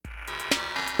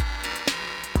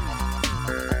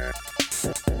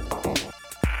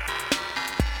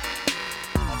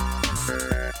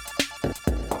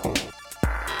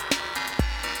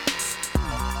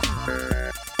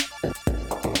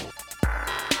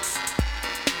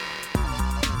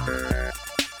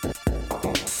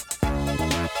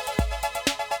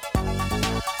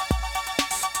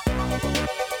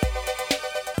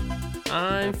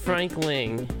Frank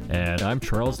Ling. And I'm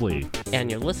Charles Lee.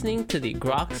 And you're listening to the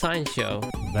Grok Science Show.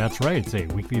 That's right, it's a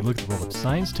weekly look at the world of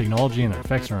science, technology, and their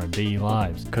effects on our daily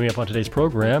lives. Coming up on today's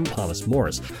program, Thomas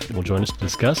Morris will join us to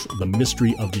discuss the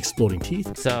mystery of the exploding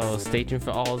teeth. So stay tuned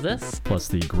for all of this. Plus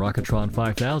the Grokatron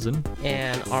 5000.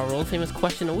 And our world-famous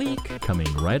question a week.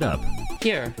 Coming right up.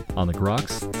 Here. On the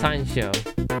Groks Science Show.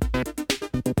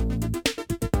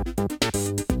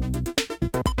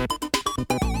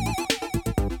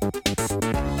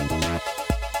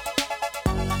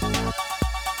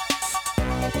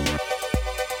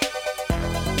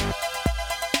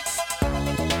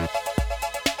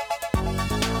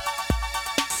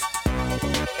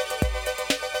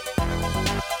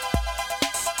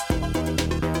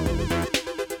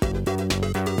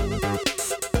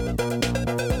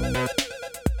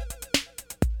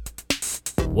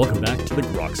 Welcome back to the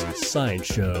Groks Science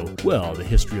Show. Well, the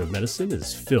history of medicine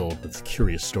is filled with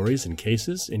curious stories and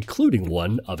cases, including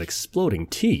one of exploding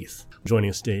teeth.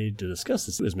 Joining us today to discuss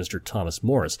this is Mr. Thomas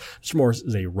Morris. Mr. Morris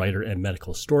is a writer and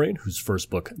medical historian whose first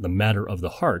book, The Matter of the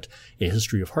Heart, A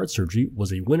History of Heart Surgery,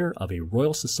 was a winner of a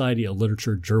Royal Society of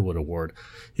Literature Jerwood Award.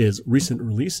 His recent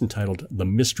release, entitled The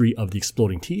Mystery of the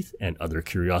Exploding Teeth and Other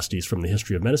Curiosities from the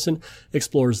History of Medicine,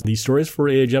 explores these stories for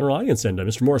a general audience. And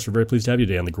Mr. Morris, we're very pleased to have you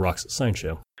today on the Groks Science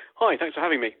Show. Hi, thanks for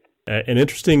having me. An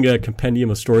interesting compendium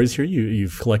of stories here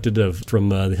you've collected from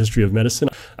the history of medicine.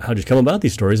 How did you come about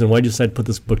these stories, and why did you decide to put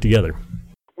this book together?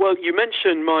 Well, you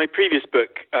mentioned my previous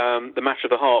book, The Matter of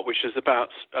the Heart, which is about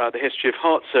the history of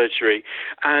heart surgery.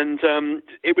 And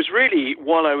it was really,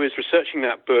 while I was researching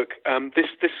that book,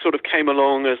 this sort of came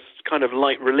along as kind of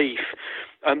light relief.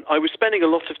 I was spending a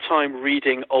lot of time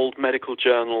reading old medical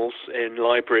journals in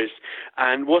libraries,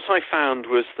 and what I found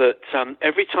was that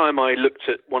every time I looked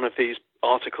at one of these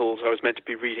articles I was meant to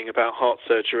be reading about heart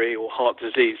surgery or heart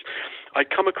disease, I'd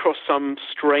come across some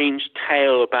strange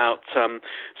tale about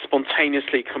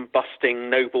spontaneously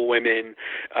combusting noble women,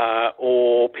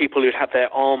 or people who'd had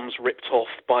their arms ripped off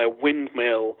by a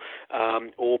windmill,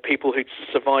 or people who'd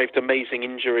survived amazing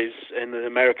injuries in the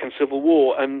American Civil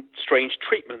War, and strange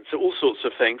treatments, all sorts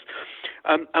of things.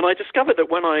 And I discovered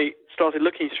that when I started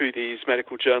looking through these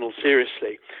medical journals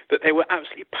seriously, that they were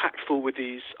absolutely packed full with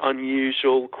these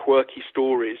unusual, quirky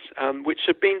stories, which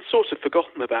had been sort of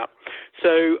forgotten about.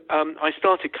 So I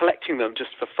started collecting them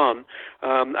just for fun,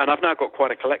 and I've now got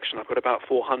quite a collection. I've got about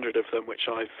 400 of them, which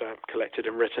I've collected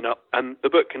and written up, and the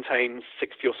book contains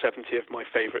 60 or 70 of my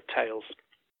favorite tales.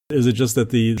 Is it just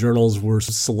that the journals were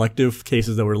selective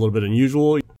cases that were a little bit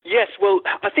unusual? Yes, well,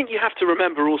 I think you have to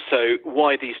remember also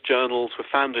why these journals were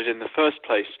founded in the first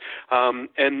place.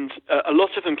 And a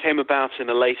lot of them came about in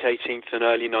the late 18th and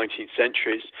early 19th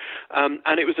centuries.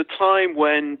 And it was a time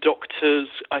when doctors,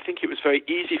 I think it was very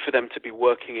easy for them to be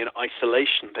working in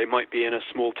isolation. They might be in a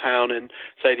small town in,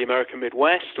 say, the American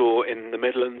Midwest or in the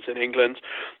Midlands in England.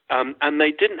 And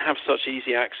they didn't have such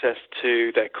easy access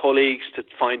to their colleagues to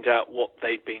find out what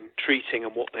they'd been treating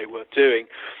and what they were doing.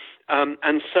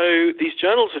 And so these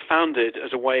journals are founded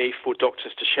as a way for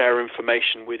doctors to share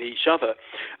information with each other.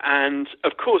 And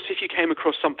of course, if you came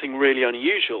across something really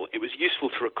unusual, it was useful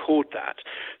to record that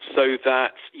so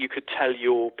that you could tell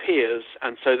your peers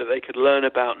and so that they could learn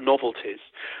about novelties.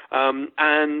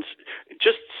 And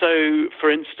just so,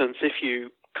 for instance, if you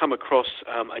come across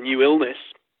a new illness,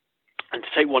 and to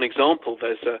take one example,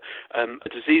 there's a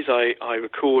disease I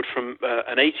record from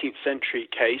an 18th century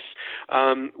case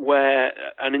where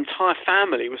an entire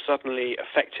family was suddenly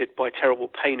affected by terrible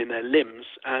pain in their limbs,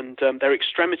 and their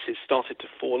extremities started to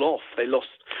fall off. They lost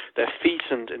their feet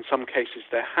and, in some cases,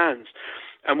 their hands.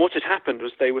 And what had happened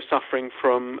was they were suffering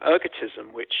from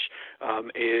ergotism, which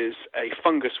is a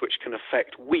fungus which can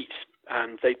affect wheat.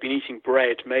 And they'd been eating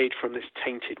bread made from this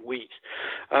tainted wheat.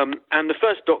 And the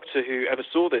first doctor who ever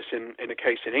saw this in a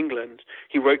case in England,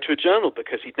 he wrote to a journal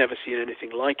because he'd never seen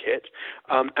anything like it.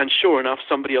 And sure enough,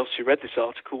 somebody else who read this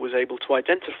article was able to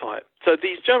identify it. So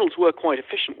these journals were quite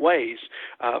efficient ways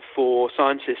for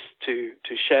scientists to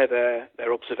share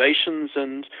their observations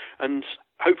and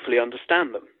hopefully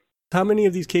understand them. How many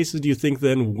of these cases do you think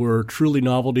then were truly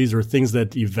novelties or things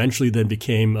that eventually then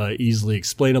became easily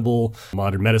explainable,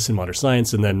 modern medicine, modern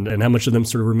science, and how much of them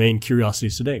sort of remain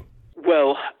curiosities today?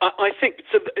 Well, I think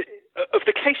so. Of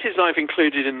the cases I've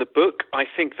included in the book, I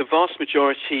think the vast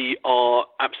majority are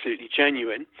absolutely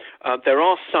genuine. There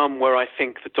are some where I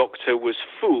think the doctor was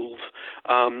fooled,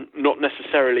 not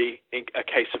necessarily a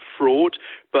case of fraud,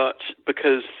 but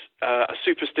because a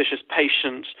superstitious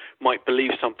patient might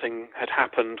believe something had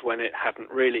happened when it hadn't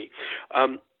really.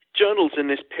 Journals in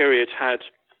this period had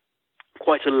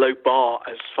quite a low bar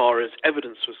as far as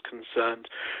evidence was concerned.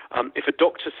 If a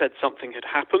doctor said something had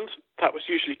happened, that was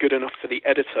usually good enough for the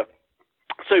editor.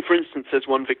 So, for instance, there's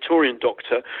one Victorian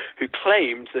doctor who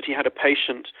claimed that he had a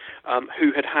patient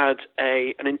who had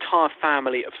an entire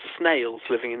family of snails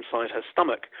living inside her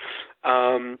stomach.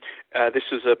 This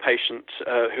was a patient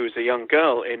who was a young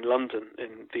girl in London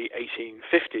in the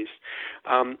 1850s.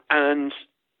 And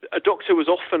a doctor was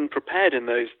often prepared in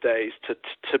those days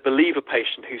to believe a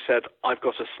patient who said, "I've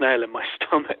got a snail in my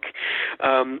stomach,"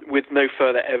 with no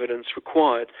further evidence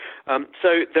required.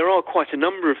 So there are quite a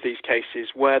number of these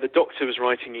cases where the doctor was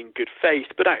writing in good faith,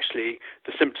 but actually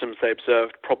the symptoms they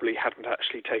observed probably hadn't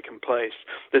actually taken place.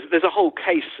 There's a whole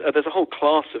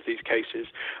class of these cases.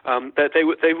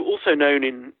 They were also known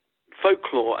in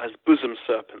folklore as bosom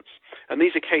serpents. And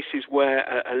these are cases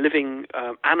where a living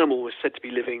animal was said to be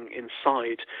living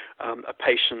inside a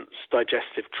patient's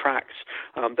digestive tract.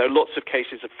 There are lots of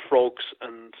cases of frogs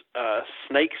and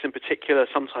snakes in particular,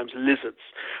 sometimes lizards,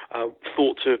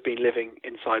 thought to have been living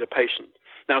inside a patient.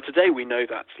 Now, today we know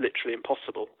that's literally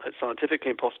impossible. It's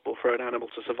scientifically impossible for an animal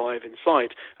to survive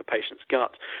inside a patient's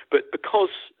gut. But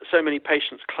because so many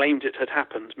patients claimed it had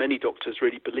happened, many doctors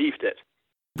really believed it.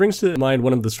 Brings to mind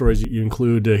one of the stories you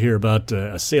include here about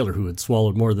a sailor who had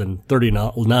swallowed more than 30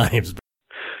 knives.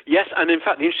 Yes, and in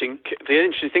fact, the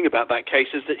interesting thing about that case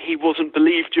is that he wasn't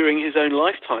believed during his own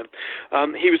lifetime.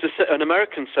 He was an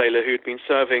American sailor who had been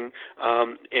serving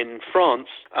in France,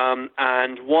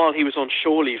 and while he was on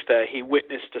shore leave there, he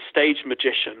witnessed a stage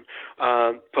magician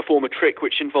perform a trick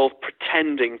which involved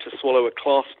pretending to swallow a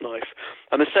clasp knife.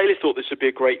 And the sailor thought this would be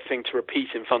a great thing to repeat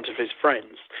in front of his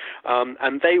friends.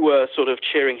 And they were sort of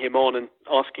cheering him on and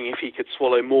asking if he could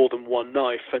swallow more than one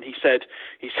knife. And he said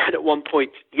at one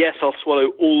point, "Yes, I'll swallow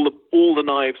all the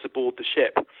knives aboard the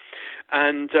ship."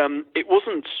 And it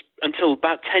wasn't until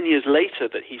about 10 years later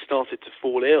that he started to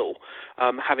fall ill,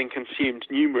 having consumed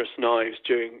numerous knives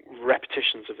during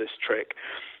repetitions of this trick.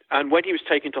 And when he was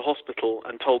taken to hospital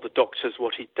and told the doctors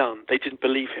what he'd done, they didn't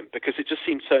believe him because it just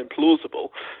seemed so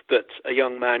implausible that a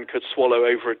young man could swallow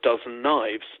over a dozen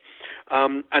knives.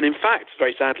 And in fact,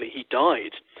 very sadly, he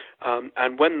died.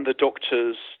 And when the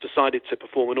doctors decided to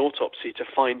perform an autopsy to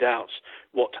find out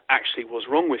what actually was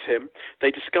wrong with him,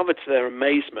 they discovered to their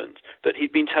amazement that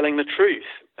he'd been telling the truth.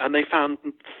 And they found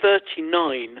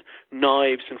 39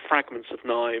 knives and fragments of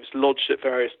knives lodged at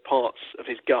various parts of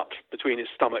his gut between his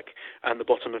stomach and the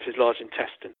bottom of his large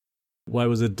intestine. Why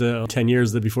was it 10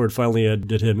 years before it finally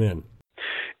did him in?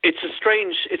 It's a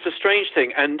strange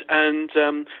thing, and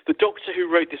the doctor who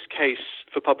wrote this case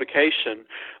for publication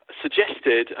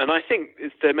suggested, and I think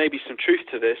there may be some truth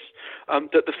to this,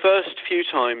 that the first few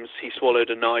times he swallowed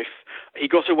a knife, he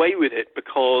got away with it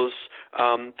because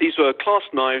these were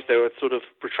clasp knives. They were sort of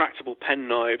retractable pen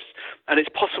knives, and it's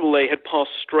possible they had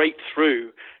passed straight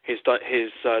through his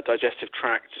digestive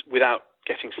tract without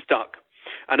getting stuck.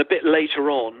 And a bit later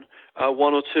on,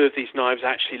 one or two of these knives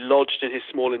actually lodged in his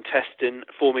small intestine,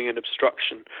 forming an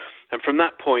obstruction. And from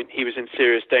that point, he was in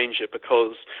serious danger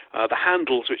because the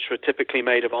handles, which were typically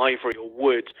made of ivory or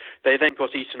wood, they then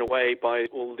got eaten away by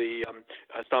all the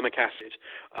stomach acid.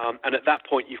 And at that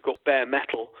point, you've got bare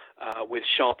metal with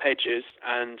sharp edges.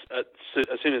 And as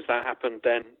soon as that happened,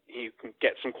 then you can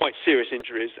get some quite serious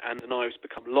injuries, and the knives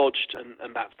become lodged,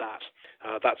 and that's that.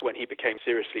 That's when he became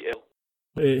seriously ill.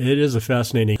 It is a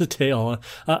fascinating tale.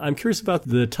 I'm curious about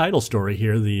the title story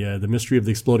here, the mystery of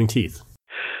the exploding teeth.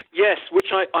 Yes,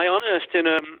 which I unearthed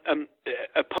in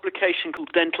a publication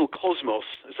called Dental Cosmos.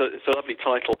 It's a lovely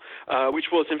title, which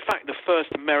was in fact the first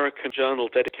American journal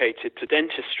dedicated to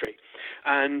dentistry.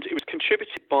 And it was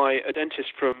contributed by a dentist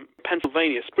from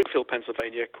Pennsylvania, Springfield,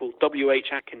 Pennsylvania, called W.H.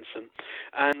 Atkinson.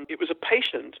 And it was a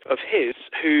patient of his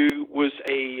who was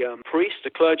a priest, a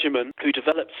clergyman, who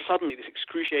developed suddenly this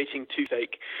excruciating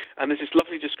toothache. And there's this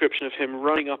lovely description of him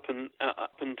running up and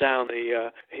down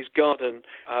his garden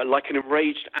like an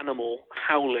enraged animal,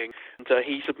 howling. And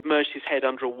he submerged his head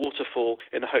under a waterfall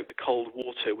in the hope that cold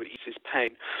water would ease his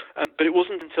pain. But it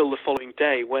wasn't until the following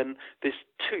day when this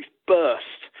tooth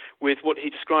burst with what he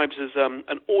describes as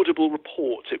an audible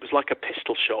report. It was like a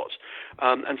pistol shot.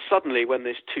 And suddenly, when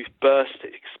this tooth burst,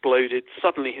 it exploded.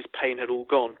 Suddenly, his pain had all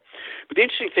gone. But the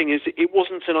interesting thing is, it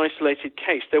wasn't an isolated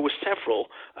case. There were several,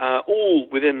 all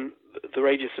within the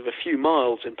radius of a few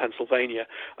miles in Pennsylvania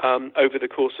over the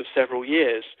course of several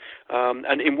years.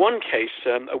 And in one case,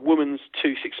 a woman's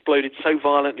tooth exploded so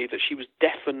violently that she was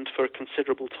deafened for a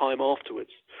considerable time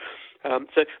afterwards.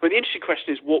 So the interesting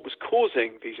question is what was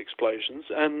causing these explosions,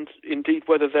 and indeed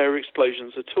whether there are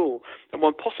explosions at all. And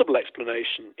one possible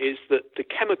explanation is that the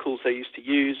chemicals they used to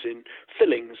use in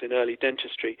fillings in early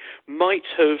dentistry might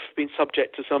have been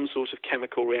subject to some sort of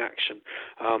chemical reaction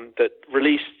that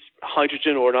released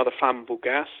hydrogen or another flammable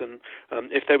gas, and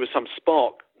if there was some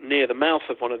spark near the mouth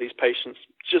of one of these patients,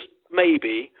 just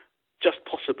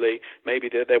possibly, maybe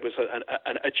there was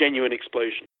a genuine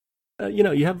explosion.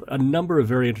 You have a number of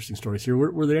very interesting stories here.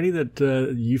 Were there any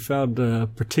that you found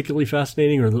particularly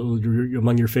fascinating or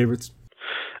among your favorites?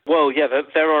 Well, yeah,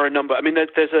 there are a number. I mean,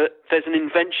 there's an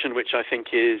invention which I think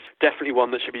is definitely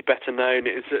one that should be better known.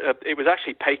 It was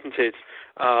actually patented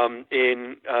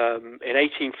in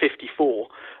 1854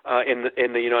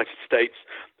 in the United States,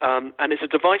 and it's a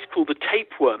device called the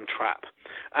tapeworm trap,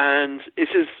 and it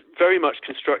is very much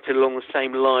constructed along the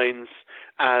same lines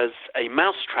as a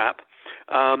mouse trap.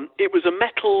 It was a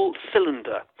metal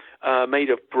cylinder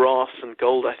made of brass and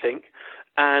gold, I think,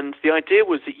 and the idea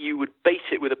was that you would bait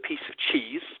it with a piece of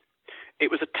cheese.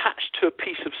 It was attached to a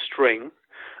piece of string,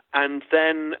 and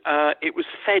then it was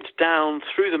fed down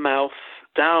through the mouth,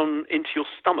 down into your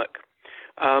stomach.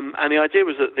 And the idea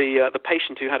was that the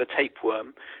patient who had a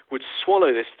tapeworm would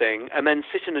swallow this thing and then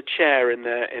sit in a chair in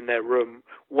their room,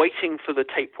 waiting for the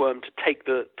tapeworm to take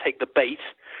the bait,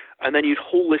 and then you'd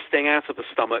haul this thing out of the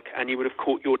stomach, and you would have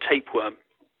caught your tapeworm.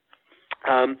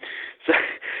 So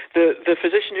the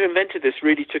physician who invented this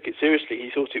really took it seriously. He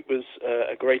thought it was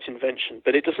a great invention,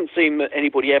 but it doesn't seem that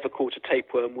anybody ever caught a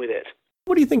tapeworm with it.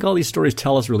 What do you think all these stories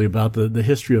tell us really about the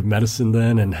history of medicine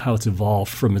then, and how it's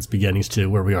evolved from its beginnings to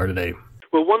where we are today?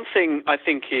 Well, one thing I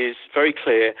think is very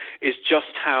clear is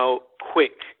just how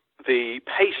quick the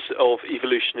pace of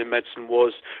evolution in medicine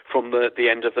was from the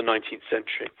end of the 19th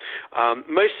century.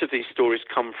 Most of these stories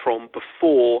come from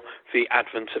before the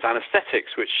advent of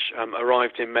anesthetics, which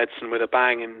arrived in medicine with a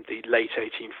bang in the late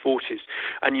 1840s.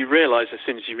 And you realize as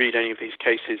soon as you read any of these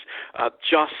cases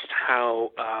just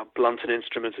how blunt an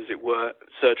instrument, as it were,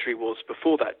 surgery was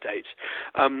before that date.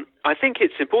 I think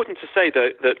it's important to say,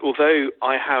 though, that although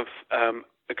I have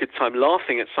a good time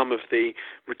laughing at some of the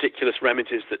ridiculous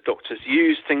remedies that doctors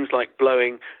use, things like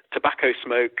blowing tobacco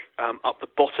smoke up the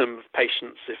bottom of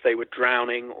patients if they were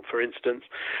drowning, for instance,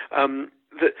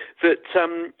 that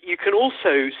you can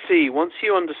also see, once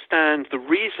you understand the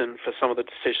reason for some of the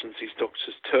decisions these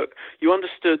doctors took, you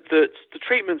understood that the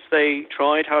treatments they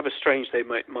tried, however strange they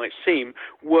might seem,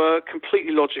 were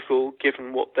completely logical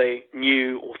given what they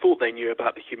knew or thought they knew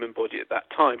about the human body at that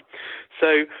time.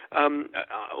 So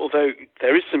although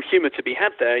there is some humor to be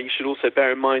had there, you should also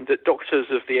bear in mind that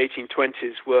doctors of the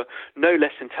 1820s were no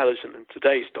less intelligent than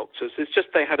today's doctors. It's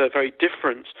just they had a very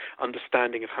different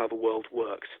understanding of how the world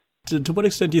works. To what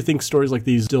extent do you think stories like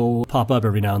these still pop up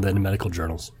every now and then in medical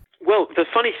journals? Well, the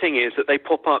funny thing is that they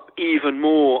pop up even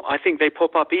more. I think they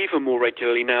pop up even more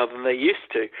regularly now than they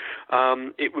used to.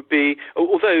 It would be,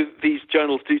 although these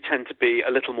journals do tend to be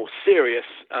a little more serious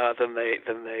than they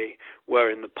were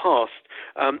in the past,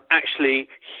 actually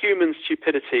human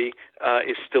stupidity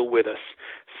is still with us.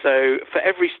 So for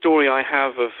every story I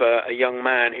have of a young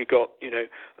man who got,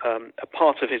 a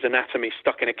part of his anatomy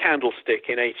stuck in a candlestick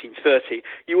in 1830,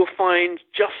 you will find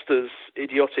just as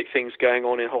idiotic things going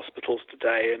on in hospitals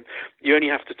today. And you only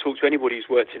have to talk to anybody who's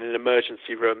worked in an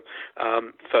emergency room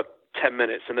for 10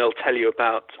 minutes, and they'll tell you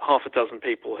about half a dozen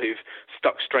people who've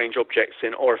stuck strange objects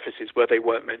in orifices where they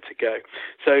weren't meant to go.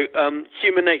 So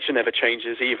human nature never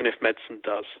changes, even if medicine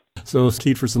does. So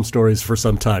stay for some stories for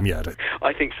some time yet.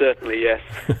 I think certainly, yes.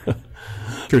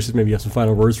 Curious if maybe you have some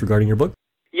final words regarding your book?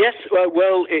 Yes,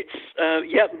 well, it's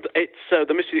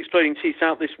The Mystery of the Exploding Teeth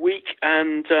out this week,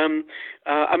 and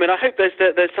I hope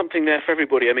there's something there for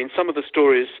everybody. I mean, some of the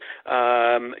stories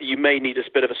you may need a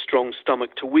bit of a strong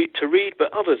stomach to read,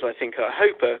 but others I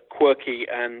hope are quirky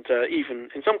and even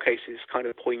in some cases kind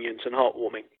of poignant and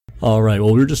heartwarming. All right.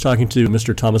 Well, we were just talking to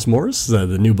Mr. Thomas Morris.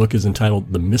 The new book is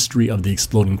entitled The Mystery of the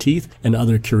Exploding Teeth and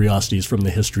Other Curiosities from the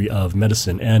History of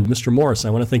Medicine. And Mr. Morris, I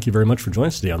want to thank you very much for joining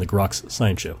us today on the Groks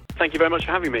Science Show. Thank you very much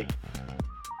for having me.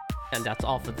 And that's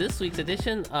all for this week's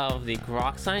edition of the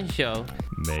Grok Science Show.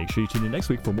 Make sure you tune in next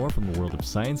week for more from the world of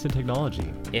science and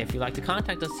technology. If you'd like to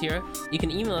contact us here, you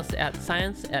can email us at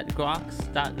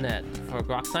science@groks.net. For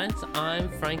Grok Science, I'm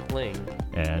Frank Ling.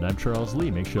 And I'm Charles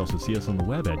Lee. Make sure you also see us on the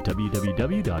web at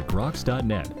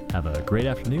www.groks.net. Have a great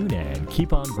afternoon and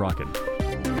keep on grokking.